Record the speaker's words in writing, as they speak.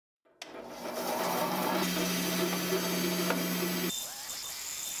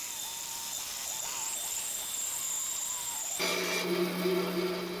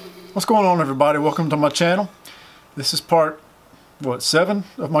What's going on, everybody? Welcome to my channel. This is part 7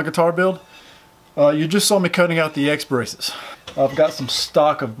 of my guitar build. You just saw me cutting out the X braces. I've got some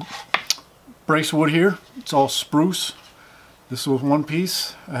stock of brace wood here. It's all spruce. This was one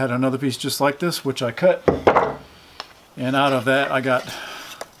piece. I had another piece just like this, which I cut, and out of that I got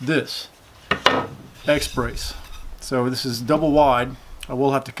this X brace. So this is double wide. I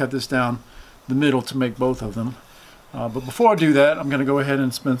will have to cut this down the middle to make both of them. But before I do that, I'm going to go ahead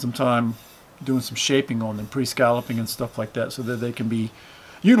and spend some time doing some shaping on them, pre-scalloping and stuff like that, so that they can be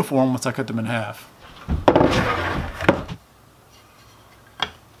uniform once I cut them in half.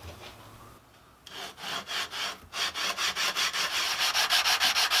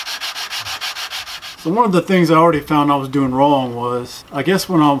 So one of the things I already found I was doing wrong was, I guess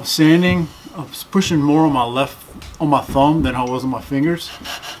when I was sanding, I was pushing more on my thumb than I was on my fingers.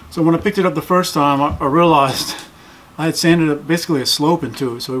 So when I picked it up the first time, I realized I had sanded up basically a slope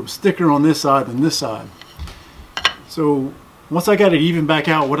into it, so it was thicker on this side than this side. So once I got it even back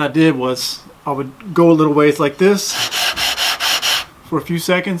out, what I did was I would go a little ways like this for a few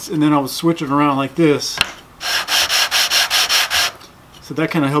seconds, and then I would switch it around like this. So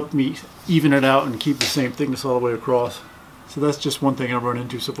that kind of helped me even it out and keep the same thickness all the way across. So that's just one thing I've run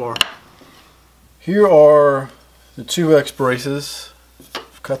into so far. Here are the two X braces.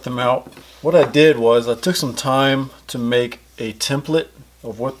 Cut them out. What I did was I took some time to make a template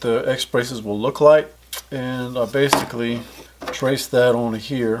of what the X braces will look like, and I basically traced that onto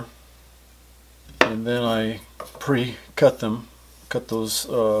here, and then I pre-cut them, cut those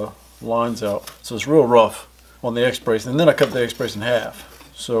lines out. So it's real rough on the X brace, and then I cut the X brace in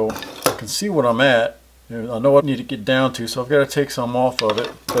half so I can see what I'm at. I know what I need to get down to, so I've got to take some off of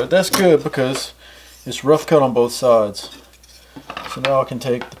it, but that's good because it's rough cut on both sides. So now I can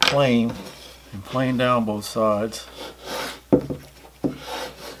take the plane and plane down both sides.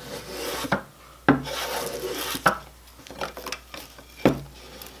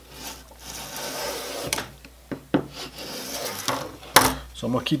 So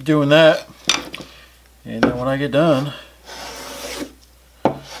I'm going to keep doing that, and then when I get done,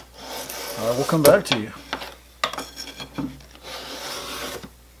 I will come back to you.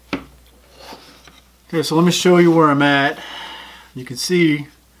 Okay, so let me show you where I'm at. You can see,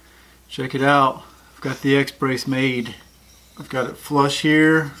 check it out, I've got the X brace made. I've got it flush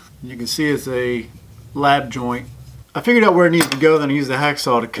here. You can see it's a lap joint. I figured out where it needs to go, then I used the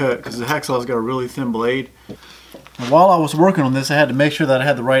hacksaw to cut, because the hacksaw's got a really thin blade. And while I was working on this, I had to make sure that I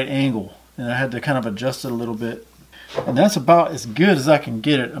had the right angle, and I had to kind of adjust it a little bit. And that's about as good as I can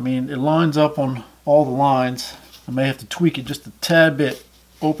get it. I mean, it lines up on all the lines. I may have to tweak it just a tad bit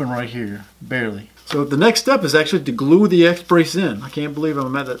open right here, barely. So the next step is actually to glue the X brace in. I can't believe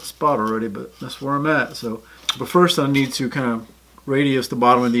I'm at that spot already, but that's where I'm at. So, but first I need to kind of radius the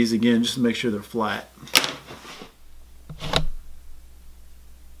bottom of these again just to make sure they're flat.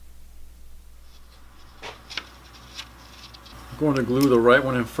 I'm going to glue the right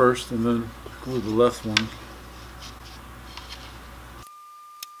one in first and then glue the left one.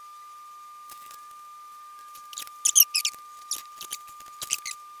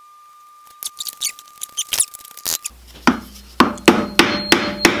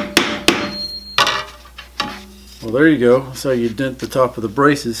 Well, there you go. That's how you dent the top of the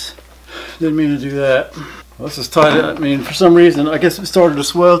braces. Didn't mean to do that. Well, this is tight. I mean, for some reason, I guess it started to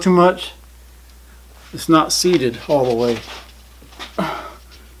swell too much. It's not seated all the way.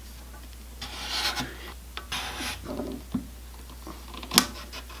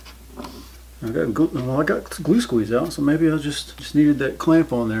 I got glue squeeze out, so maybe I just needed that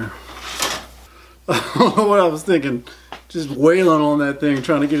clamp on there. I don't know what I was thinking. Just wailing on that thing,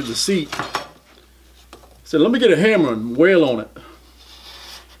 trying to get it to seat. So let me get a hammer and wail on it.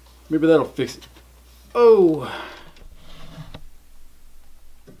 Maybe that'll fix it. Oh!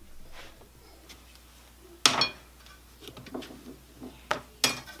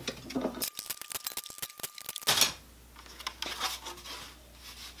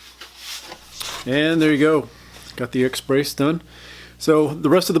 And there you go. Got the X brace done. So the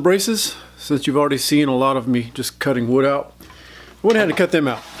rest of the braces, since you've already seen a lot of me just cutting wood out, I went ahead and cut them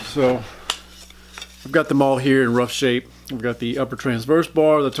out. So I've got them all here in rough shape. We've got the upper transverse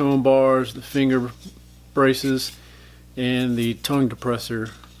bar, the tone bars, the finger braces, and the tongue depressor.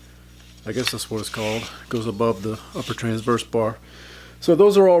 I guess that's what it's called. It goes above the upper transverse bar. So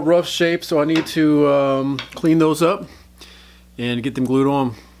those are all rough shape, so I need to clean those up and get them glued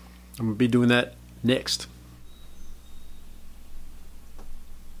on. I'm going to be doing that next.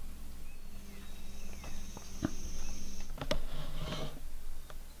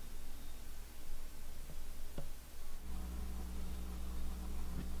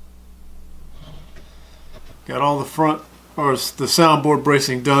 Got all the front or the soundboard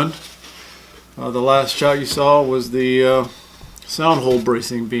bracing done. The last shot you saw was the sound hole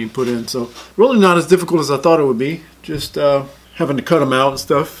bracing being put in. So really not as difficult as I thought it would be. Just having to cut them out and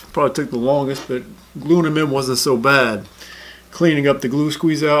stuff. Probably took the longest, but gluing them in wasn't so bad. Cleaning up the glue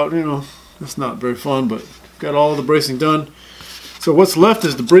squeeze out, you know, that's not very fun, but got all the bracing done. So what's left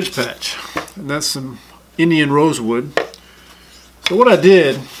is the bridge patch, and that's some Indian rosewood. So what I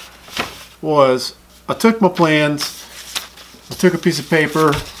did was I took my plans, I took a piece of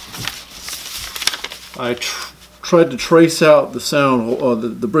paper, I tried to trace out the sound hole,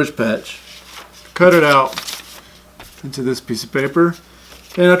 the bridge patch, cut it out into this piece of paper,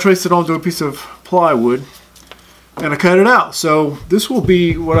 and I traced it onto a piece of plywood, and I cut it out. So this will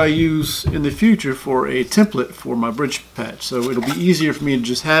be what I use in the future for a template for my bridge patch. So it'll be easier for me to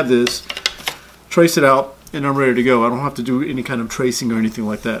just have this, trace it out, and I'm ready to go. I don't have to do any kind of tracing or anything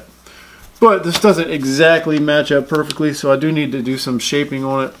like that. But this doesn't exactly match up perfectly, so I do need to do some shaping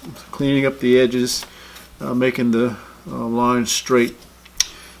on it, cleaning up the edges, making the lines straight,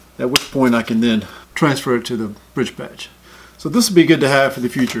 at which point I can then transfer it to the bridge patch. So this would be good to have for the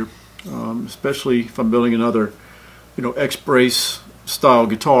future, especially if I'm building another, you know, X-brace style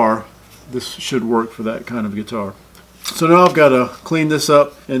guitar. This should work for that kind of guitar. So now I've got to clean this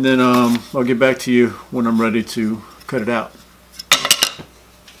up, and then I'll get back to you when I'm ready to cut it out.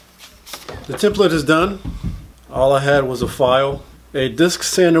 The template is done. All I had was a file. A disc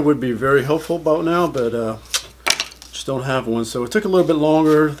sander would be very helpful about now, but just don't have one. So it took a little bit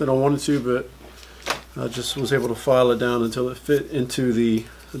longer than I wanted to, but I just was able to file it down until it fit into the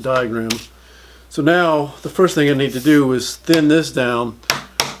diagram. So now the first thing I need to do is thin this down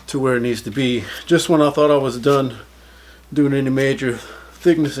to where it needs to be. Just when I thought I was done doing any major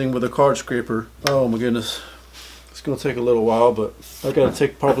thicknessing with a card scraper, oh my goodness, it's going to take a little while, but I got to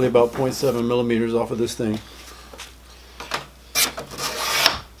take probably about 0.7 millimeters off of this thing.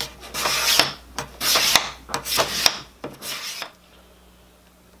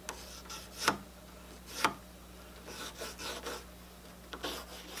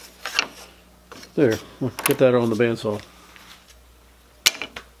 There, we'll get that on the bandsaw.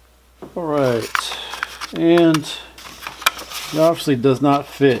 Alright, and it obviously does not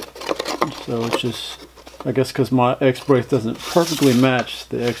fit, so it's just, I guess because my X-brace doesn't perfectly match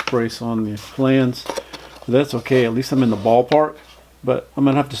the X-brace on the plans, but that's okay, at least I'm in the ballpark. But I'm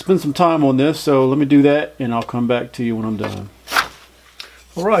going to have to spend some time on this, so let me do that and I'll come back to you when I'm done.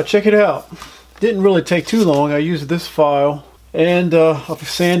 Alright, check it out. Didn't really take too long. I used this file and I've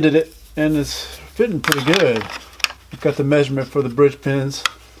sanded it, and it's fitting pretty good. I've got the measurement for the bridge pins,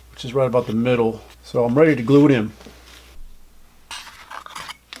 which is right about the middle, so I'm ready to glue it in.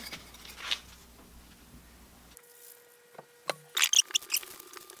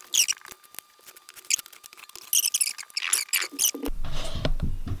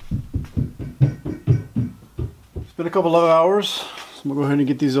 It's been a couple of hours, so I'm going to go ahead and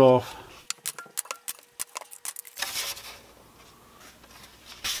get these off.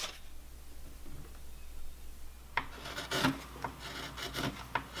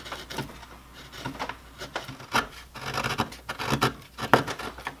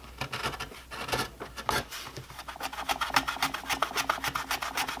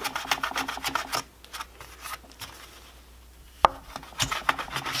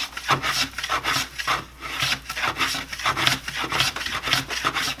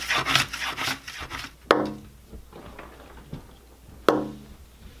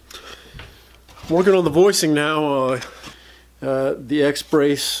 Working on the voicing now. The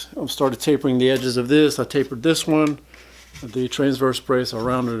X-brace, I've started tapering the edges of this. I tapered this one. The transverse brace, I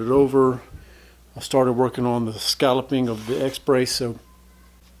rounded it over. I started working on the scalloping of the X-brace, so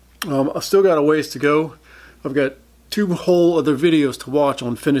I've still got a ways to go. I've got 2 whole other videos to watch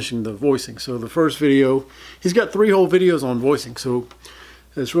on finishing the voicing. So the first video, he's got 3 whole videos on voicing, so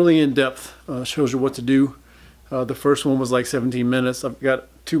it's really in depth. Shows you what to do. The first one was like 17 minutes. I've got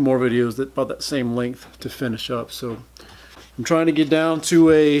 2 more videos that about that same length to finish up. So I'm trying to get down to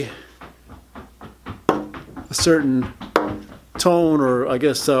a certain tone, or I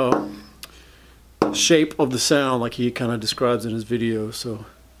guess shape of the sound, like he kind of describes in his video. So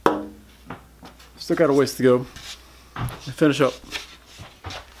still got a ways to go to finish up.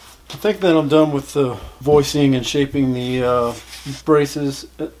 I think that I'm done with the voicing and shaping the braces,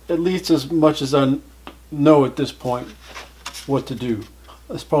 at least as much as I know at this point what to do.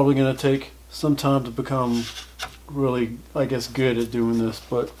 It's probably going to take some time to become really, I guess, good at doing this,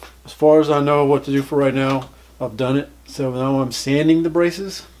 but as far as I know what to do for right now, I've done it. So now I'm sanding the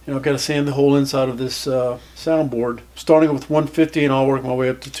braces, and I've got to sand the whole inside of this soundboard, starting with 150, and I'll work my way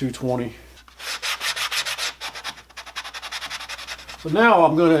up to 220. So now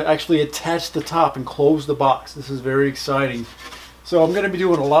I'm going to actually attach the top and close the box. This is very exciting. So I'm going to be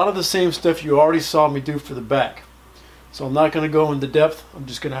doing a lot of the same stuff you already saw me do for the back. So I'm not going to go into depth. I'm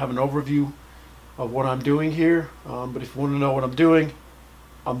just going to have an overview of what I'm doing here. But if you want to know what I'm doing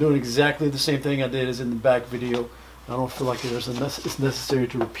exactly the same thing I did as in the back video. I don't feel like it's necessary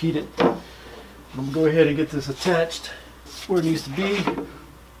to repeat it. I'm going to go ahead and get this attached where it needs to be.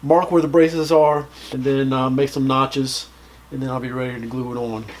 Mark where the braces are, and then make some notches, and then I'll be ready to glue it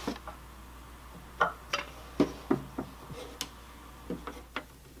on.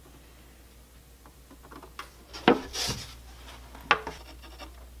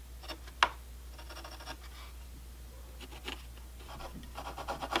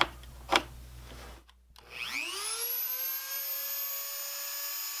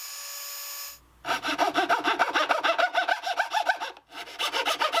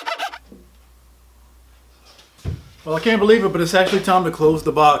 Well, I can't believe it, but it's actually time to close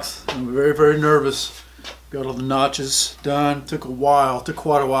the box. I'm very, very nervous. Got all the notches done. Took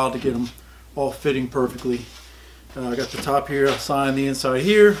quite a while to get them all fitting perfectly. I got the top here, I signed the inside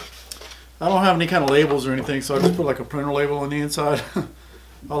here. I don't have any kind of labels or anything, so I just put like a printer label on the inside.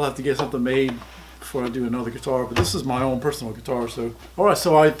 I'll have to get something made before I do another guitar, but this is my own personal guitar. So, alright,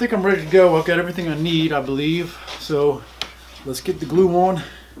 so I think I'm ready to go. I've got everything I need, I believe. So, let's get the glue on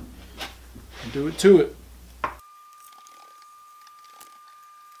and do it to it.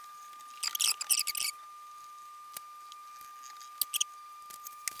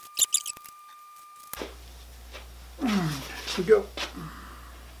 Here we go.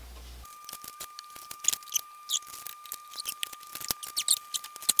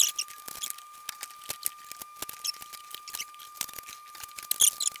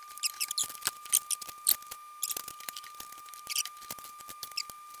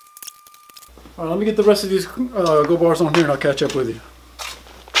 All right, let me get the rest of these go bars on here and I'll catch up with you.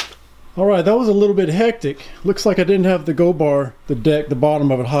 All right, that was a little bit hectic. Looks like I didn't have the go bar, the deck, the bottom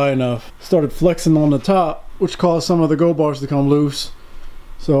of it high enough. Started flexing on the top, which caused some of the go bars to come loose.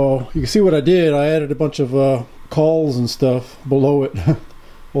 So you can see what I did. I added a bunch of cauls and stuff below it.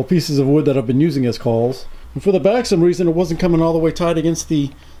 Well, pieces of wood that I've been using as cauls. And for the back, some reason it wasn't coming all the way tight against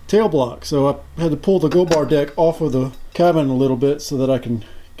the tail block. So I had to pull the go bar deck off of the cabin a little bit so that I can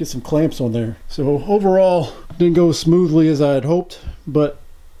get some clamps on there. So overall, didn't go as smoothly as I had hoped, but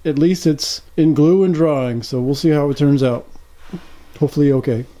at least it's in glue and drying, so we'll see how it turns out. Hopefully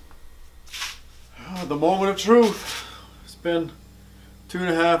okay. The moment of truth. It's been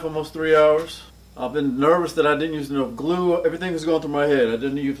 2.5, almost 3 hours. I've been nervous that I didn't use enough glue. Everything was going through my head. I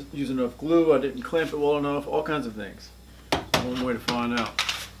didn't use enough glue. I didn't clamp it well enough. All kinds of things. One way to find out.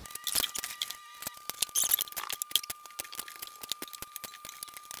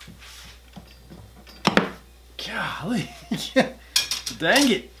 Golly.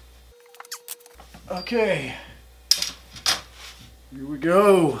 Dang it. Okay. Here we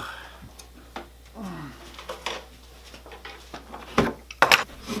go.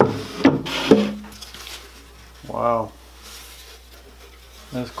 Wow.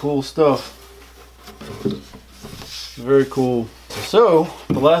 That's cool stuff. Very cool. So,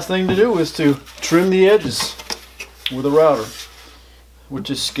 the last thing to do is to trim the edges with a router, which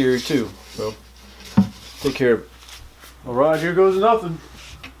is scary too. So, take care of it. Alright, here goes nothing.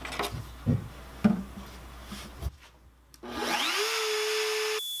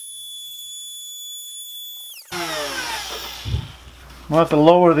 I'll have to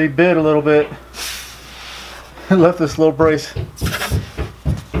lower the bit a little bit. I left this little brace.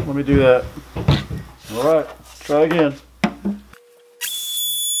 Let me do that. Alright, try again.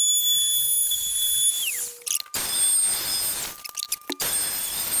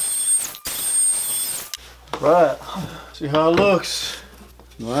 Right, see how it looks.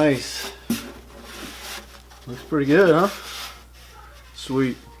 Nice. Looks pretty good, huh?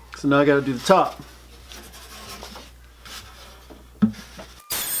 Sweet. So now I gotta do the top.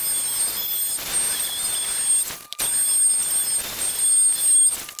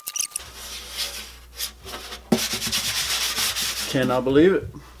 Cannot believe it.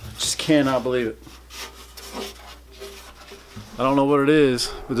 Just cannot believe it. I don't know what it is,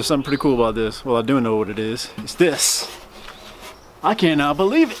 but there's something pretty cool about this. Well, I do know what it is. It's this. I cannot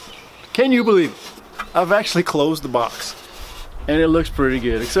believe it. Can you believe it? I've actually closed the box. And it looks pretty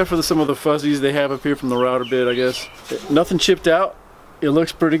good, except for some of the fuzzies they have up here from the router bit, I guess. Nothing chipped out. It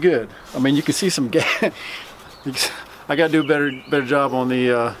looks pretty good. I mean, you can see some gap. I gotta do a better job on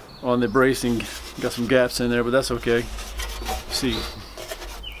the bracing. Got some gaps in there, but that's okay. See.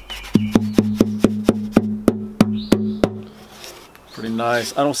 Pretty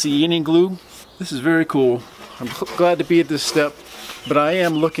nice. I don't see any glue. This is very cool. I'm glad to be at this step. But I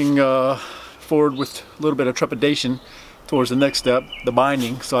am looking forward with a little bit of trepidation towards the next step, the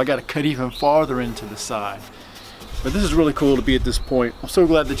binding. So I got to cut even farther into the side. But this is really cool to be at this point. I'm so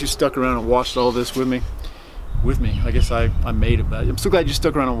glad that you stuck around and watched all this with me. I guess I made it, but I'm so glad you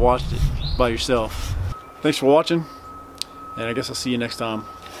stuck around and watched it by yourself. Thanks for watching, and I guess I'll see you next time.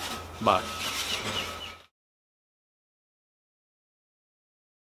 Bye.